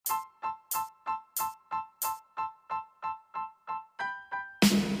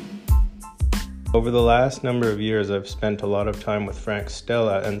Over the last number of years, I've spent a lot of time with Frank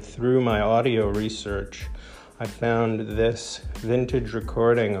Stella, and through my audio research, I found this vintage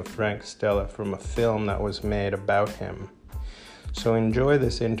recording of Frank Stella from a film that was made about him. So enjoy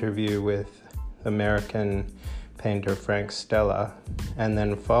this interview with American painter Frank Stella, and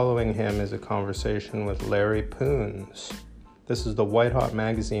then following him is a conversation with Larry Poons. This is the White Hot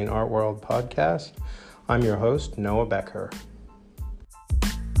Magazine Art World podcast. I'm your host, Noah Becker.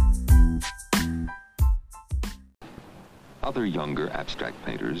 Other younger abstract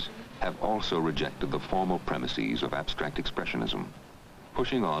painters have also rejected the formal premises of abstract expressionism,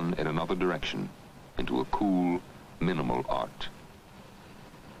 pushing on in another direction into a cool, minimal art.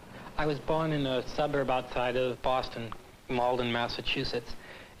 I was born in a suburb outside of Boston, Malden, Massachusetts,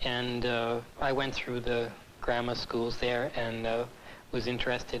 and I went through the grammar schools there and was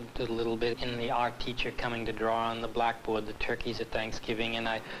interested a little bit in the art teacher coming to draw on the blackboard the turkeys at Thanksgiving, and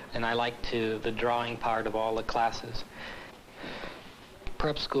I liked the drawing part of all the classes.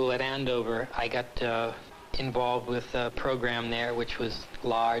 Prep school at Andover, I got involved with a program there which was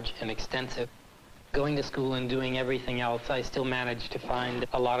large and extensive. Going to school and doing everything else, I still managed to find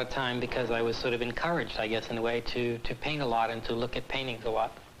a lot of time because I was sort of encouraged, I guess, in a way, to paint a lot and to look at paintings a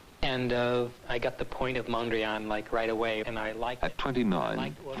lot. And I got the point of Mondrian, like, right away, and I liked it. At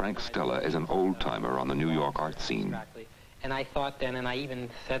 29, Frank Stella is an old-timer on the New York art scene. And I thought then, and I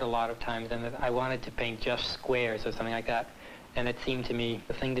even said a lot of times then, that I wanted to paint just squares or something like that. And it seemed to me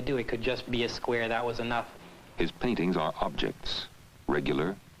the thing to do. It could just be a square. That was enough. His paintings are objects,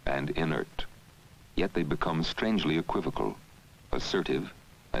 regular and inert. Yet they become strangely equivocal, assertive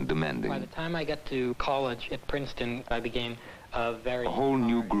and demanding. By the time I got to college at Princeton, I began a whole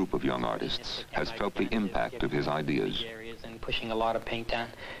new group of young artists has felt the impact of his ideas. And pushing a lot of paint down.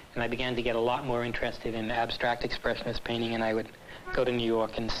 And I began to get a lot more interested in abstract expressionist painting, and I would go to New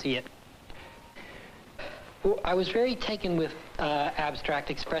York and see it. Well, I was very taken with abstract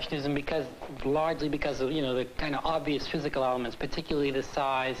expressionism largely because of, the kind of obvious physical elements, particularly the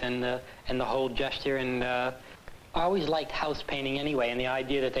size and the whole gesture. And I always liked house painting anyway, and the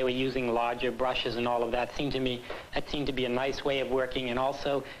idea that they were using larger brushes and all of that seemed to be a nice way of working, and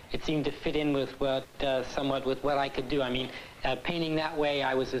also it seemed to fit in with somewhat with what I could do. I mean, painting that way,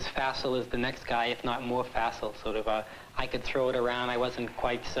 I was as facile as the next guy, if not more facile, sort of. I could throw it around. I wasn't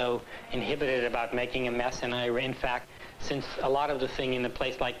quite so inhibited about making a mess, and in fact, since a lot of the thing in a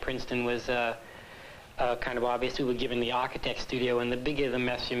place like Princeton was kind of obvious, we were given the architect studio, and the bigger the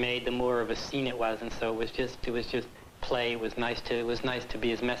mess you made, the more of a scene it was, and so it was just play. It was nice to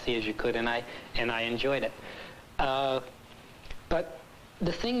be as messy as you could, and I enjoyed it. But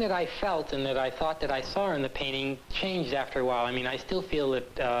the thing that I felt and that I thought that I saw in the painting changed after a while. I mean, I still feel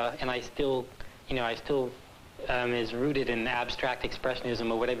that, and I still is rooted in abstract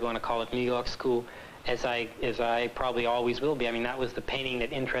expressionism, or whatever you want to call it, New York school, as I probably always will be. I mean, that was the painting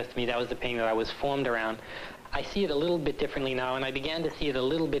that interested me. That was the painting that I was formed around. I see it a little bit differently now, and I began to see it a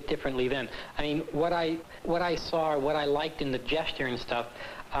little bit differently then. I mean, what I saw, what I liked in the gesture and stuff,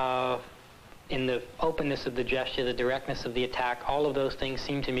 in the openness of the gesture, the directness of the attack, all of those things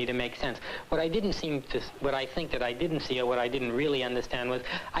seemed to me to make sense. What I think that I didn't see, or what I didn't really understand, was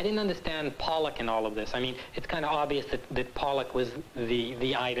I didn't understand Pollock in all of this. I mean, it's kind of obvious that Pollock was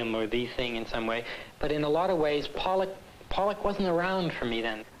the item or the thing in some way, but in a lot of ways, Pollock wasn't around for me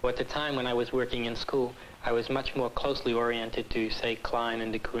then. At the time when I was working in school, I was much more closely oriented to, say, Klein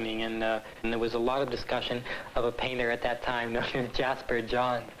and de Kooning, and there was a lot of discussion of a painter at that time known as Jasper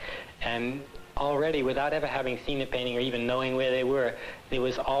Johns. And already, without ever having seen a painting or even knowing where they were, there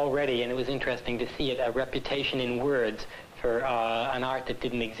was already, and it was interesting to see it, a reputation in words for an art that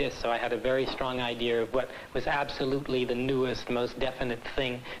didn't exist. So I had a very strong idea of what was absolutely the newest, most definite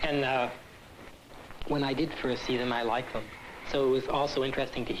thing. And when I did first see them, I liked them. So it was also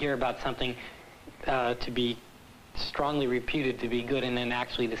interesting to hear about something to be strongly reputed to be good, and then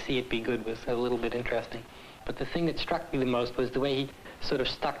actually to see it be good was a little bit interesting. But the thing that struck me the most was the way he sort of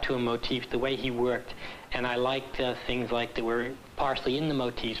stuck to a motif, the way he worked. And I liked things like that were partially in the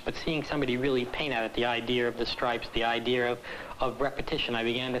motifs, but seeing somebody really paint at it, the idea of the stripes, the idea of repetition. I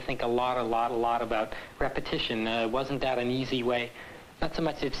began to think a lot about repetition. Wasn't that an easy way? Not so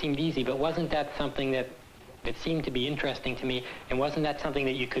much that it seemed easy, but wasn't that something that seemed to be interesting to me, and wasn't that something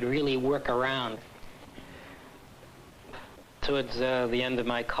that you could really work around? Towards the end of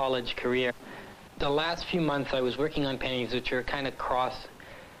my college career, the last few months I was working on paintings which are kind of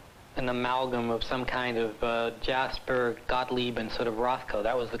an amalgam of some kind of Jasper, Gottlieb, and sort of Rothko.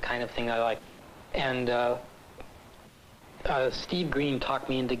 That was the kind of thing I liked. And Steve Green talked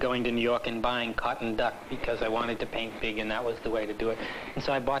me into going to New York and buying Cotton Duck because I wanted to paint big, and that was the way to do it. And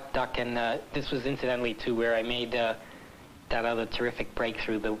so I bought Duck, and this was incidentally too where I made that other terrific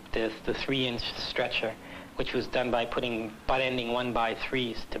breakthrough, the 3-inch stretcher, which was done by putting butt-ending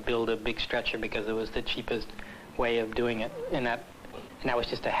 1x3s to build a big stretcher because it was the cheapest way of doing it. And that was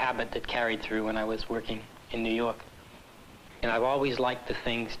just a habit that carried through when I was working in New York. And I've always liked the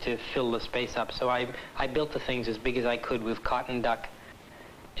things to fill the space up, so I built the things as big as I could with Cotton Duck.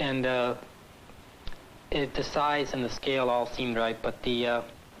 And the size and the scale all seemed right, but the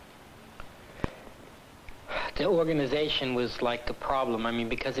organization was like a problem. I mean,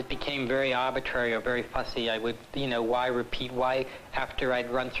 because it became very arbitrary or very fussy, I would, why repeat? Why, after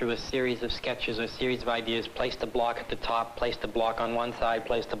I'd run through a series of sketches or a series of ideas, place the block at the top, place the block on one side,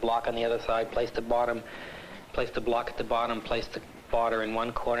 place the block on the other side, place the bottom, place the block at the bottom, place the border in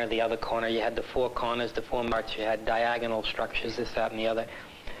one corner, the other corner. You had the 4 corners, the 4 marks, you had diagonal structures, this, that, and the other.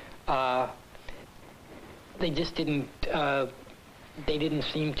 They just didn't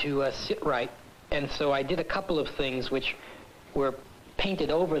seem to sit right. And so I did a couple of things which were painted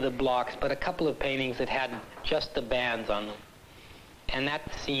over the blocks, but a couple of paintings that had just the bands on them. And that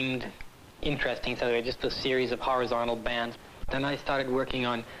seemed interesting, so they were just a series of horizontal bands. Then I started working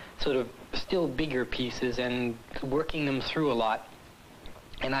on sort of still bigger pieces and working them through a lot.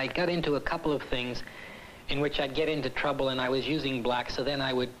 And I got into a couple of things in which I'd get into trouble, and I was using black, so then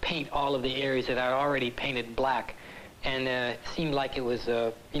I would paint all of the areas that I'd already painted black. And it seemed like it was,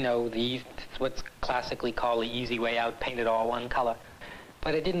 what's classically called the easy way out, paint it all one color.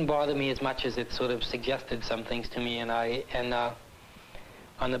 But it didn't bother me as much as it sort of suggested some things to me, and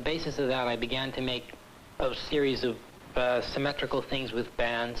on the basis of that, I began to make a series of symmetrical things with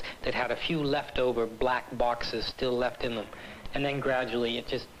bands that had a few leftover black boxes still left in them. And then gradually it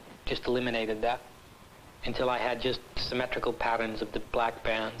just eliminated that until I had just symmetrical patterns of the black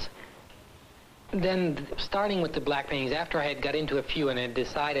bands. Then, starting with the black paintings, after I had got into a few and had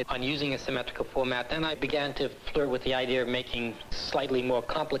decided on using a symmetrical format, then I began to flirt with the idea of making slightly more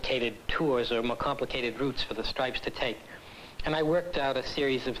complicated tours or more complicated routes for the stripes to take. And I worked out a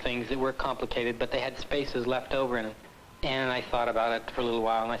series of things that were complicated, but they had spaces left over in them. And I thought about it for a little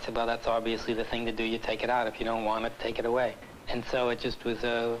while, and I said, well, that's obviously the thing to do. You take it out. If you don't want it, take it away. And so it just was,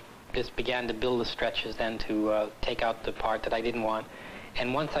 just began to build the stretches then to take out the part that I didn't want.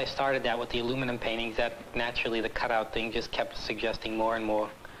 And once I started that with the aluminum paintings, that naturally the cutout thing just kept suggesting more and more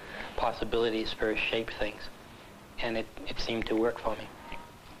possibilities for shape things. And it seemed to work for me.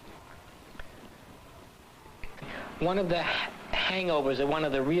 One of the hangovers, or one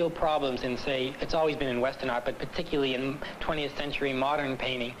of the real problems in, say, it's always been in Western art, but particularly in 20th century modern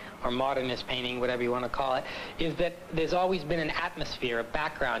painting, or modernist painting, whatever you want to call it, is that there's always been an atmosphere, a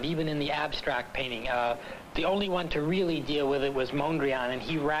background, even in the abstract painting. The only one to really deal with it was Mondrian, and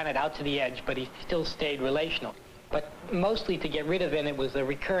he ran it out to the edge, but he still stayed relational. But mostly to get rid of it, it was a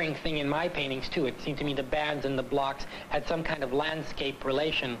recurring thing in my paintings too. It seemed to me the bands and the blocks had some kind of landscape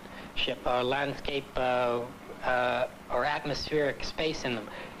relationship, or landscape or atmospheric space in them.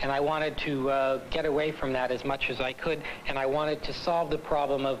 And I wanted to get away from that as much as I could, and I wanted to solve the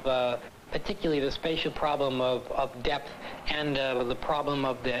problem of particularly the spatial problem of depth and the problem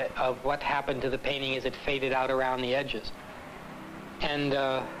of what happened to the painting as it faded out around the edges. And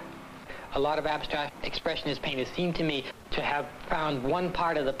a lot of abstract expressionist painters seem to me to have found one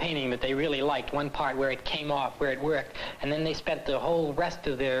part of the painting that they really liked, one part where it came off, where it worked, and then they spent the whole rest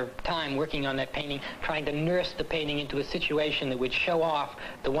of their time working on that painting, trying to nurse the painting into a situation that would show off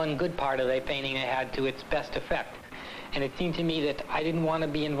the one good part of their painting they had to its best effect. And it seemed to me that I didn't want to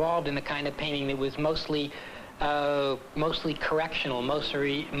be involved in the kind of painting that was mostly correctional,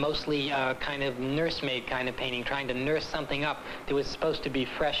 mostly kind of nursemaid kind of painting, trying to nurse something up that was supposed to be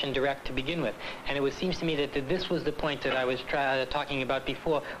fresh and direct to begin with. And it seems to me that this was the point that I was talking about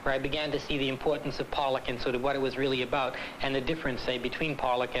before, where I began to see the importance of Pollock and sort of what it was really about, and the difference, say, between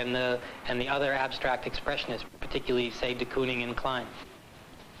Pollock and the other abstract expressionists, particularly, say, de Kooning and Klein.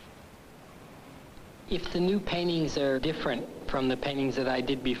 If the new paintings are different from the paintings that I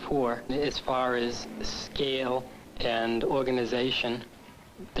did before, as far as scale and organization,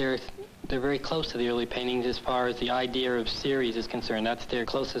 they're very close to the early paintings as far as the idea of series is concerned. That's their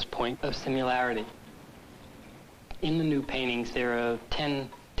closest point of similarity. In the new paintings, there are 10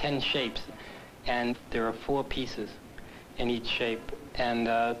 shapes, and there are 4 pieces in each shape, and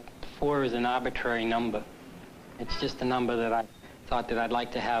 4 is an arbitrary number. It's just a number that I thought that I'd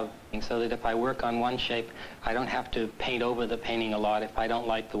like to have, so that if I work on one shape, I don't have to paint over the painting a lot. If I don't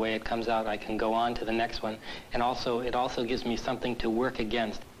like the way it comes out, I can go on to the next one. And also, it also gives me something to work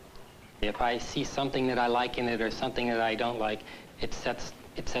against. If I see something that I like in it or something that I don't like, it sets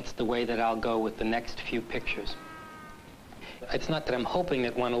the way that I'll go with the next few pictures. It's not that I'm hoping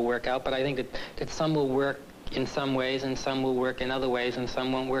that one will work out, but I think that some will work in some ways and some will work in other ways and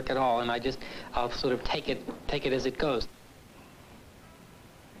some won't work at all, and I'll sort of take it as it goes.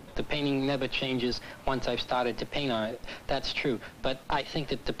 The painting never changes once I've started to paint on it. That's true. But I think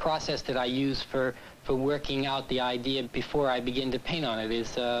that the process that I use for working out the idea before I begin to paint on it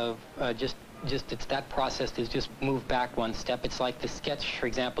is it's that process is just move back one step. It's like the sketch, for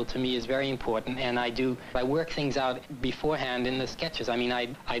example, to me is very important, and I work things out beforehand in the sketches. I mean,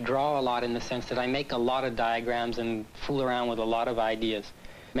 I draw a lot in the sense that I make a lot of diagrams and fool around with a lot of ideas.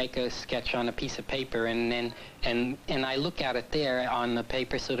 Make a sketch on a piece of paper, and I look at it there on the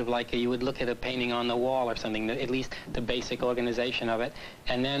paper sort of like you would look at a painting on the wall or something, at least the basic organization of it.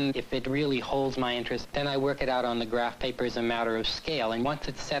 And then if it really holds my interest, then I work it out on the graph paper as a matter of scale. And once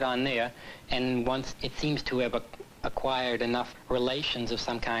it's set on there, and once it seems to have acquired enough relations of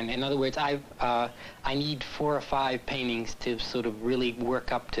some kind, in other words, I need 4 or 5 paintings to sort of really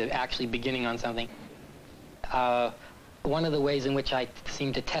work up to actually beginning on something. One of the ways in which I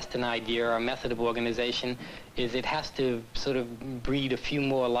seem to test an idea or a method of organization is it has to sort of breed a few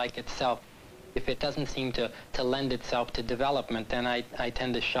more like itself. If it doesn't seem to lend itself to development, then I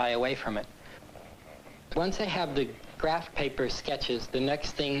tend to shy away from it. Once I have the graph paper sketches, the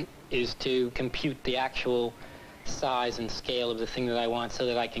next thing is to compute the actual size and scale of the thing that I want so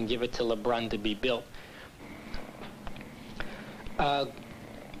that I can give it to Lebrun to be built.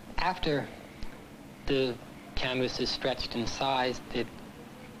 After the canvas is stretched and sized,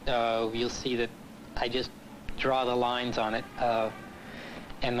 you'll see that I just draw the lines on it,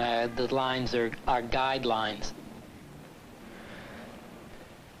 and the lines are guidelines.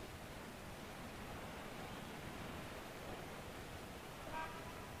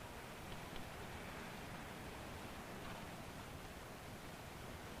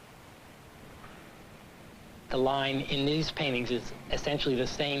 The line in these paintings is essentially the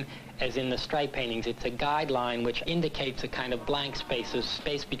same as in the stripe paintings. It's a guideline which indicates a kind of blank space, a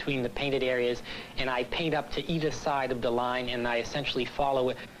space between the painted areas, and I paint up to either side of the line, and I essentially follow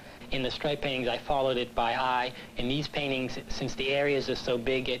it. In the stripe paintings, I followed it by eye. In these paintings, since the areas are so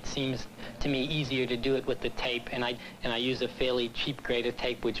big, it seems to me easier to do it with the tape, and I use a fairly cheap grade of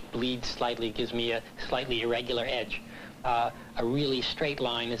tape which bleeds slightly, gives me a slightly irregular edge. A really straight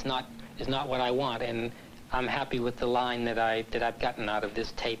line is not what I want, and I'm happy with the line that I've gotten out of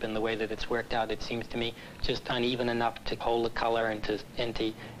this tape and the way that it's worked out. It seems to me just uneven enough to hold the color and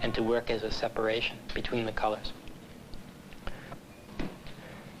to work as a separation between the colors.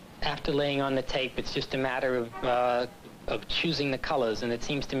 After laying on the tape, it's just a matter of choosing the colors, and it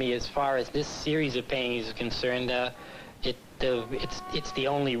seems to me, as far as this series of paintings is concerned, it's the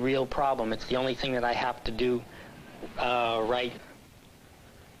only real problem. It's the only thing that I have to do right.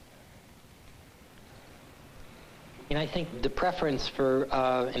 And I think the preference for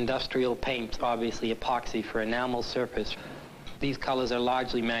industrial paints, obviously epoxy for enamel surface. These colors are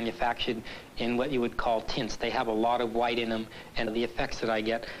largely manufactured in what you would call tints. They have a lot of white in them, and the effects that I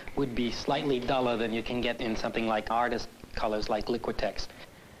get would be slightly duller than you can get in something like artist colors like Liquitex.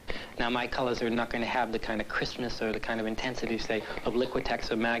 Now, my colors are not going to have the kind of crispness or the kind of intensity, say, of Liquitex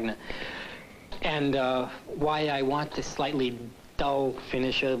or Magna. And why I want this slightly dull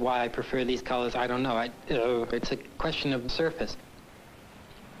finish, why I prefer these colors, I don't know. It's a question of surface.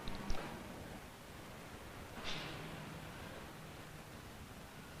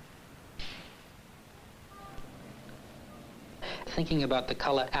 Thinking about the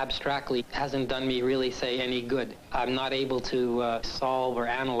color abstractly hasn't done me really, say, any good. I'm not able to solve or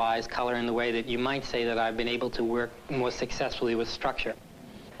analyze color in the way that you might say that I've been able to work more successfully with structure.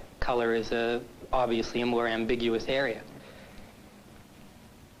 Color is obviously a more ambiguous area.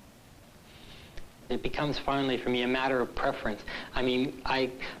 It becomes finally, for me, a matter of preference. I mean,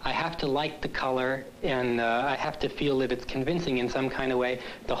 I have to like the color, and I have to feel that it's convincing in some kind of way.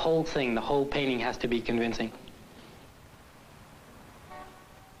 The whole thing, the whole painting has to be convincing.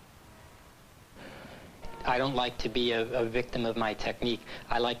 I don't like to be a victim of my technique.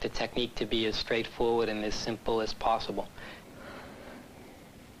 I like the technique to be as straightforward and as simple as possible.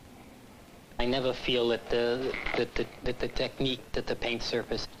 I never feel that the technique, that the paint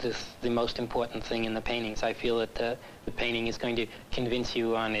surface is the most important thing in the paintings. I feel that the painting is going to convince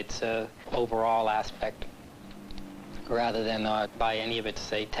you on its overall aspect rather than by any of its,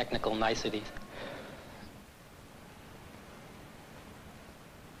 say, technical niceties.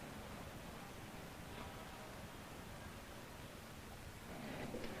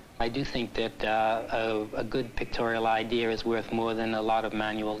 I do think that a good pictorial idea is worth more than a lot of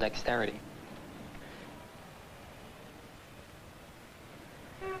manual dexterity.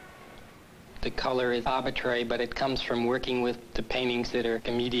 The color is arbitrary, but it comes from working with the paintings that are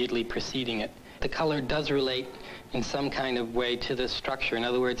immediately preceding it. The color does relate in some kind of way to the structure. In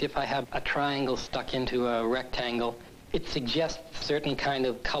other words, if I have a triangle stuck into a rectangle, it suggests certain kind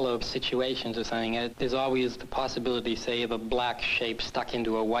of color situations or something. There's always the possibility, say, of a black shape stuck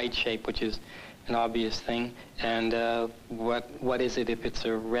into a white shape, which is an obvious thing. And what is it if it's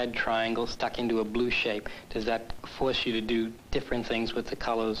a red triangle stuck into a blue shape? Does that force you to do different things with the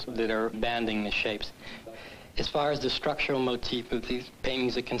colors that are banding the shapes? As far as the structural motif of these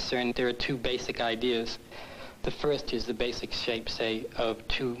paintings are concerned, there are two basic ideas. The first is the basic shape, say, of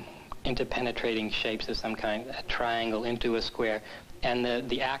two interpenetrating shapes of some kind, a triangle into a square, and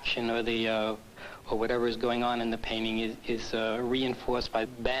the action or the or whatever is going on in the painting is reinforced by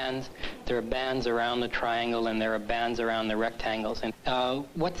bands. There are bands around the triangle and there are bands around the rectangles. And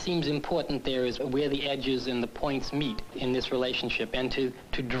what seems important there is where the edges and the points meet in this relationship, and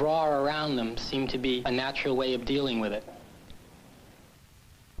to draw around them seem to be a natural way of dealing with it.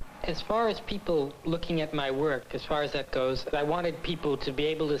 As far as people looking at my work, as far as that goes, I wanted people to be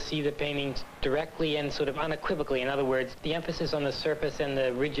able to see the paintings directly and sort of unequivocally. In other words, the emphasis on the surface and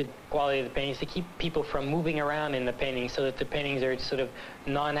the rigid quality of the paintings to keep people from moving around in the paintings, so that the paintings are sort of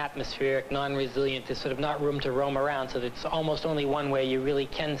non-atmospheric, non-resilient. There's sort of not room to roam around, so that it's almost only one way you really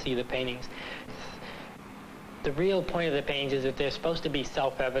can see the paintings. The real point of the paintings is that they're supposed to be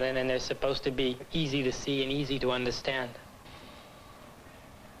self-evident and they're supposed to be easy to see and easy to understand.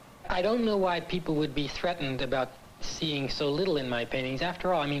 I don't know why people would be threatened about seeing so little in my paintings.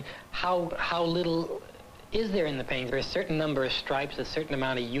 After all, I mean, how little is there in the paintings? There's a certain number of stripes, a certain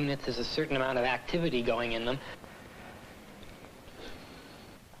amount of units, there's a certain amount of activity going in them.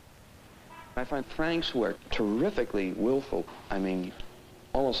 I find Frank's work terrifically willful. I mean,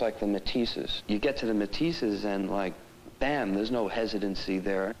 almost like the Matisses. You get to the Matisses and, like, bam, there's no hesitancy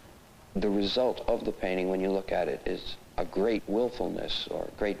there. The result of the painting, when you look at it, is a great willfulness or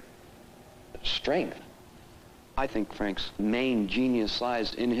great strength. I think Frank's main genius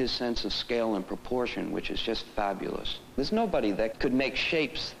lies in his sense of scale and proportion, which is just fabulous. There's nobody that could make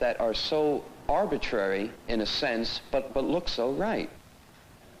shapes that are so arbitrary in a sense, but look so right.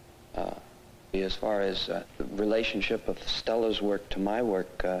 As far as the relationship of Stella's work to my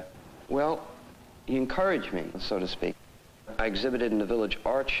work, well, he encouraged me, so to speak. I exhibited in the Village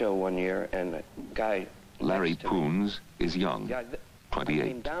Art Show one year, and a guy... Larry Poons is young,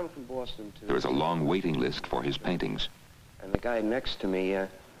 28. Down from Boston to... There is a long waiting list for his paintings. And the guy next to me,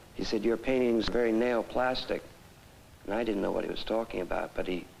 he said, "Your painting's very neoplastic." And I didn't know what he was talking about, but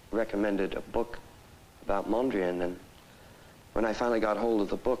he recommended a book about Mondrian. And when I finally got hold of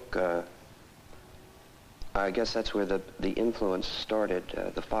the book, I guess that's where the influence started,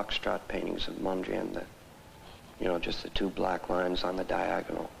 the Foxtrot paintings of Mondrian, you know, just the two black lines on the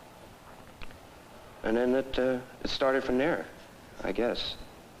diagonal. And then it started from there, I guess.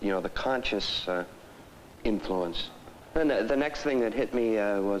 You know, the conscious influence. And the next thing that hit me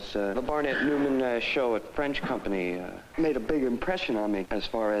was the Barnett Newman show at French Company. Made a big impression on me as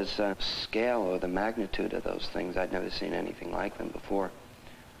far as scale or the magnitude of those things. I'd never seen anything like them before.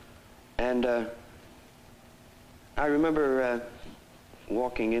 And I remember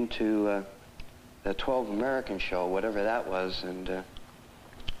walking into the 12 American show, whatever that was, and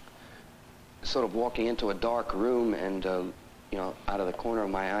sort of walking into a dark room and, you know, out of the corner of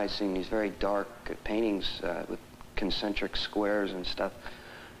my eye seeing these very dark paintings with concentric squares and stuff.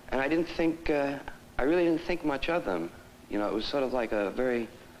 And I didn't think, I really didn't think much of them. You know, it was sort of like a very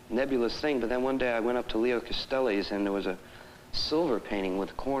nebulous thing. But then one day I went up to Leo Castelli's and there was a silver painting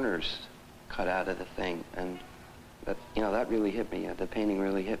with corners cut out of the thing. And that, you know, that really hit me. The painting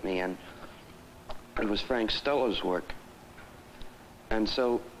really hit me. And it was Frank Stella's work. And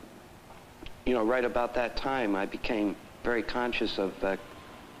so, you know, right about that time, I became very conscious of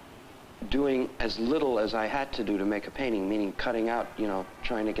doing as little as I had to do to make a painting, meaning cutting out, you know,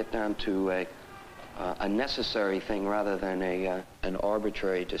 trying to get down to a necessary thing rather than an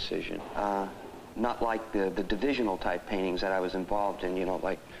arbitrary decision. Not like the divisional type paintings that I was involved in, you know,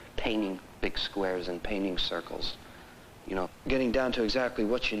 like painting big squares and painting circles. You know, getting down to exactly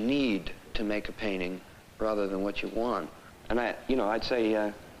what you need to make a painting rather than what you want. And I'd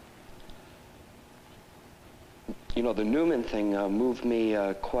say, you know, the Newman thing moved me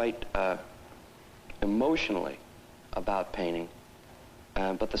quite emotionally about painting.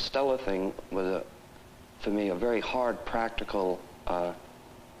 But the Stella thing was, for me, a very hard practical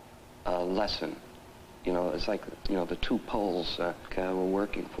lesson You know, it's like, you know, the two poles were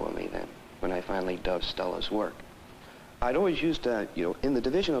working for me then when I finally dug Stella's work. I'd always used, you know, in the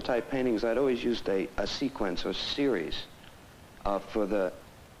divisional type paintings, I'd always used a sequence or series for the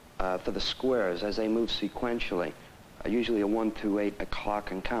squares as they move sequentially. Usually a 1 through 8 a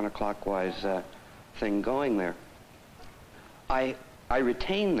clock and counterclockwise thing going there. I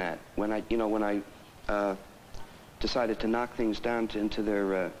retained that when I decided to knock things down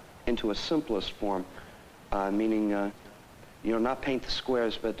into a simplest form, meaning you know, not paint the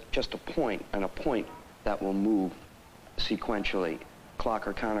squares, but just a point, and a point that will move sequentially, clock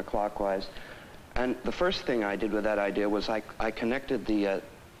or counterclockwise. And the first thing I did with that idea was I connected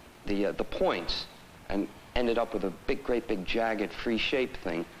the points and ended up with a great big jagged free shape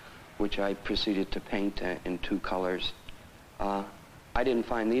thing, which I proceeded to paint in 2 colors. I didn't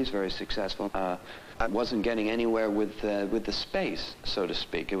find these very successful. I wasn't getting anywhere with the space, so to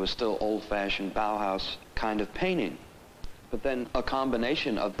speak. It was still old-fashioned Bauhaus kind of painting. But then a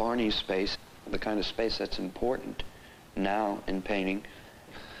combination of Barney's space, the kind of space that's important now in painting,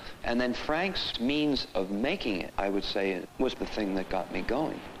 and then Frank's means of making it, I would say, was the thing that got me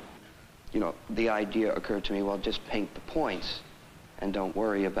going. You know, the idea occurred to me, well, just paint the points and don't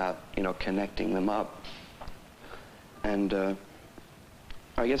worry about, you know, connecting them up. And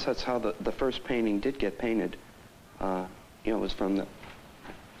I guess that's how the first painting did get painted. You know, it was from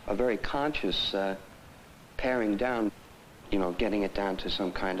a very conscious paring down, you know, getting it down to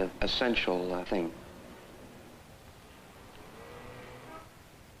some kind of essential thing.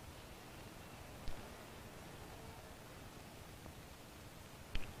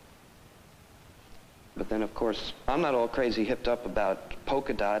 But then, of course, I'm not all crazy hipped up about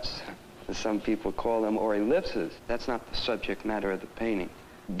polka dots, as some people call them, or ellipses. That's not the subject matter of the painting.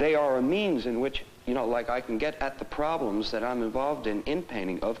 They are a means in which, you know, like I can get at the problems that I'm involved in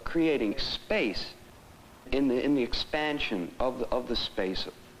painting, of creating space in the expansion of the space,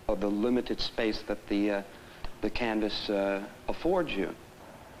 of the limited space that the canvas affords you.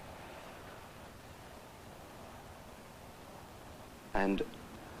 And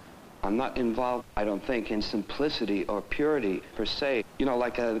I'm not involved, I don't think, in simplicity or purity per se. You know,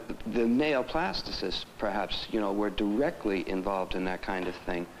 like the neoplasticists, perhaps, you know, were directly involved in that kind of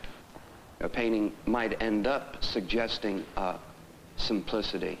thing. A painting might end up suggesting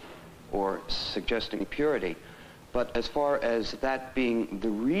simplicity or suggesting purity. But as far as that being the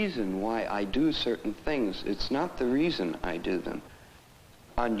reason why I do certain things, it's not the reason I do them.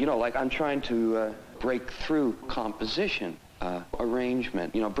 You know, like I'm trying to break through composition.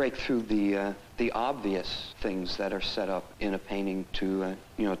 Arrangement, you know, break through the obvious things that are set up in a painting to,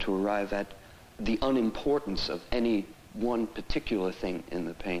 you know, to arrive at the unimportance of any one particular thing in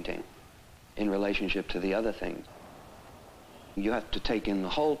the painting in relationship to the other things. You have to take in the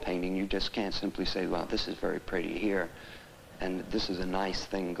whole painting. You just can't simply say, well, this is very pretty here, and this is a nice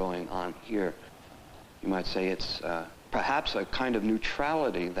thing going on here. You might say it's perhaps a kind of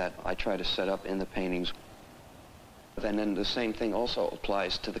neutrality that I try to set up in the paintings. And then the same thing also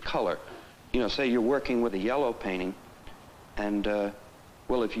applies to the color. You know, say you're working with a yellow painting, and,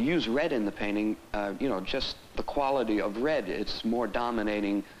 well, if you use red in the painting, you know, just the quality of red, it's more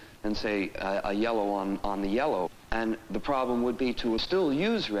dominating than, say, a yellow on the yellow. And the problem would be to still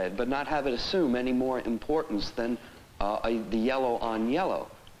use red, but not have it assume any more importance than the yellow on yellow.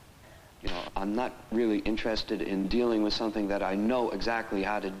 You know, I'm not really interested in dealing with something that I know exactly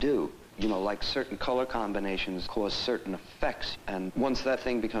how to do. You know, like certain color combinations cause certain effects, and once that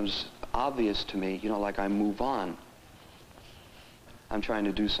thing becomes obvious to me, you know, like I move on. I'm trying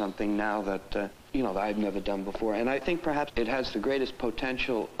to do something now that, you know, that I've never done before, and I think perhaps it has the greatest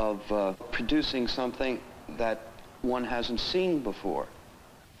potential of producing something that one hasn't seen before.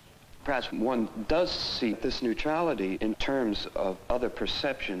 Perhaps one does see this neutrality in terms of other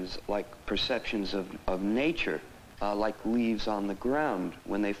perceptions, like perceptions of nature. Like leaves on the ground,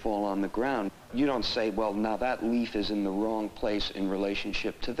 when they fall on the ground. You don't say, well, now that leaf is in the wrong place in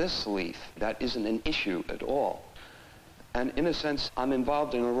relationship to this leaf. That isn't an issue at all. And in a sense, I'm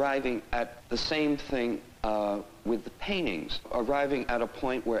involved in arriving at the same thing with the paintings, arriving at a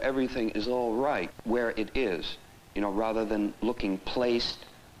point where everything is all right, where it is, you know, rather than looking placed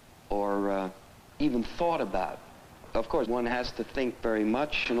or even thought about. Of course, one has to think very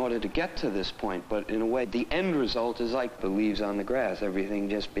much in order to get to this point, but in a way, the end result is like the leaves on the grass, everything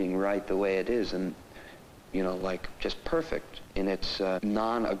just being right the way it is, and, you know, like just perfect in its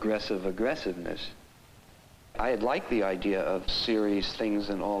non-aggressive aggressiveness. I had liked the idea of series, things,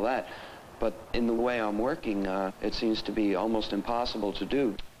 and all that, but in the way I'm working, it seems to be almost impossible to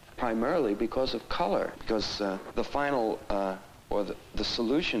do, primarily because of color, because the final or the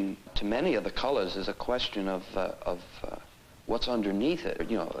solution to many of the colors is a question of what's underneath it.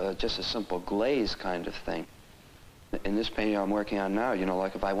 Just a simple glaze kind of thing. In this painting I'm working on now,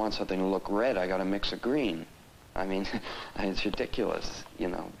 like if I want something to look red, I got to mix a green. I mean, it's ridiculous,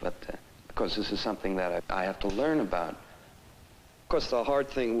 but of course this is something that I have to learn about. Of course,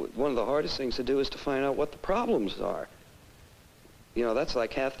 one of the hardest things to do is to find out what the problems are. That's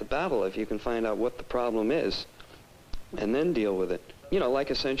like half the battle, if you can find out what the problem is and then deal with it.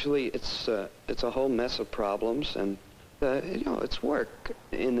 Like essentially it's a whole mess of problems, and it's work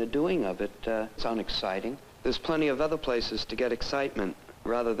in the doing of it. It's unexciting. There's plenty of other places to get excitement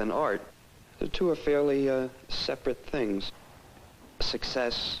rather than art. The two are fairly separate things.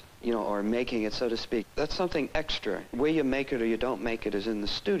 Success, or making it, so to speak, that's something extra. Where you make it or you don't make it is in the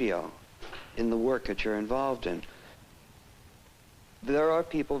studio, in the work that you're involved in. There are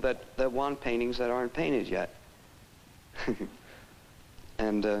people that want paintings that aren't painted yet.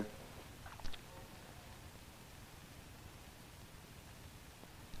 And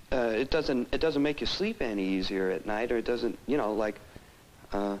it doesn't make you sleep any easier at night, or it doesn't,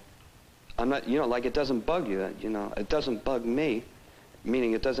 I'm not, like it doesn't bug you, it doesn't bug me,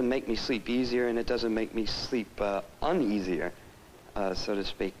 meaning it doesn't make me sleep easier, and it doesn't make me sleep uneasier, so to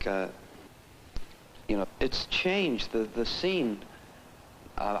speak. It's changed the scene.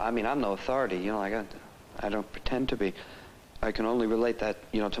 I mean, I'm no authority, I don't pretend to be. I can only relate that,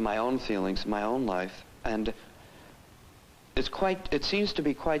 to my own feelings, my own life, and it seems to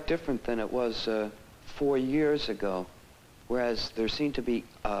be quite different than it was 4 years ago, whereas there seem to be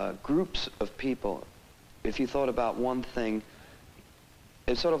groups of people. If you thought about one thing,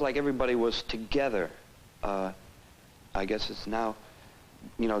 it's sort of like everybody was together. I guess it's now,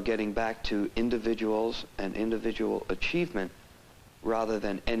 getting back to individuals and individual achievement rather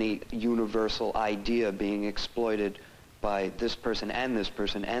than any universal idea being exploited by this person and this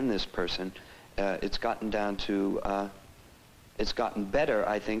person and this person. It's gotten down to, it's gotten better,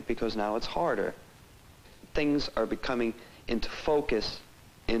 I think, because now it's harder. Things are becoming into focus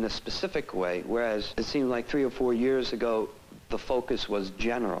in a specific way, whereas it seemed like 3 or 4 years ago, the focus was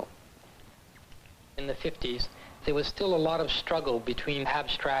general. In the 50s, there was still a lot of struggle between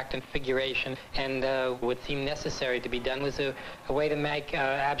abstract and figuration, and what seemed necessary to be done was a way to make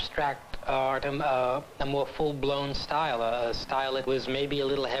abstract art a more full-blown style, a style that was maybe a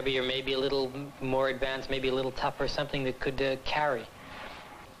little heavier, maybe a little more advanced, maybe a little tougher, something that could carry.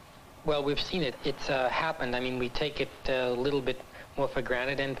 Well, we've seen it. It's happened. I mean, we take it a little bit more for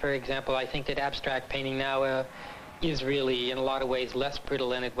granted, and for example, I think that abstract painting now is really, in a lot of ways, less brittle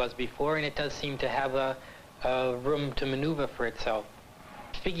than it was before, and it does seem to have a room to maneuver for itself.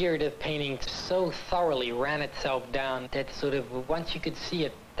 Figurative painting so thoroughly ran itself down that sort of once you could see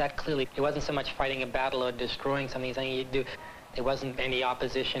it that clearly, it wasn't so much fighting a battle or destroying something you do. There wasn't any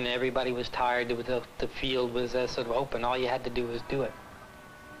opposition. Everybody was tired. The field was sort of open. All you had to do was do it.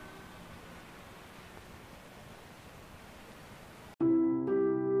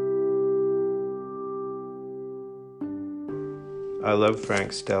 I love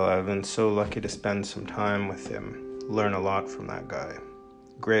Frank Stella. I've been so lucky to spend some time with him. Learn a lot from that guy.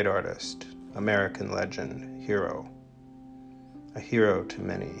 Great artist, American legend, hero. A hero to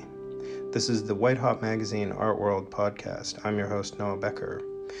many. This is the White Hot Magazine Art World podcast. I'm your host, Noah Becker.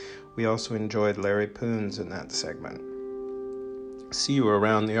 We also enjoyed Larry Poons in that segment. See you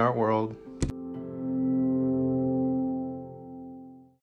around the art world.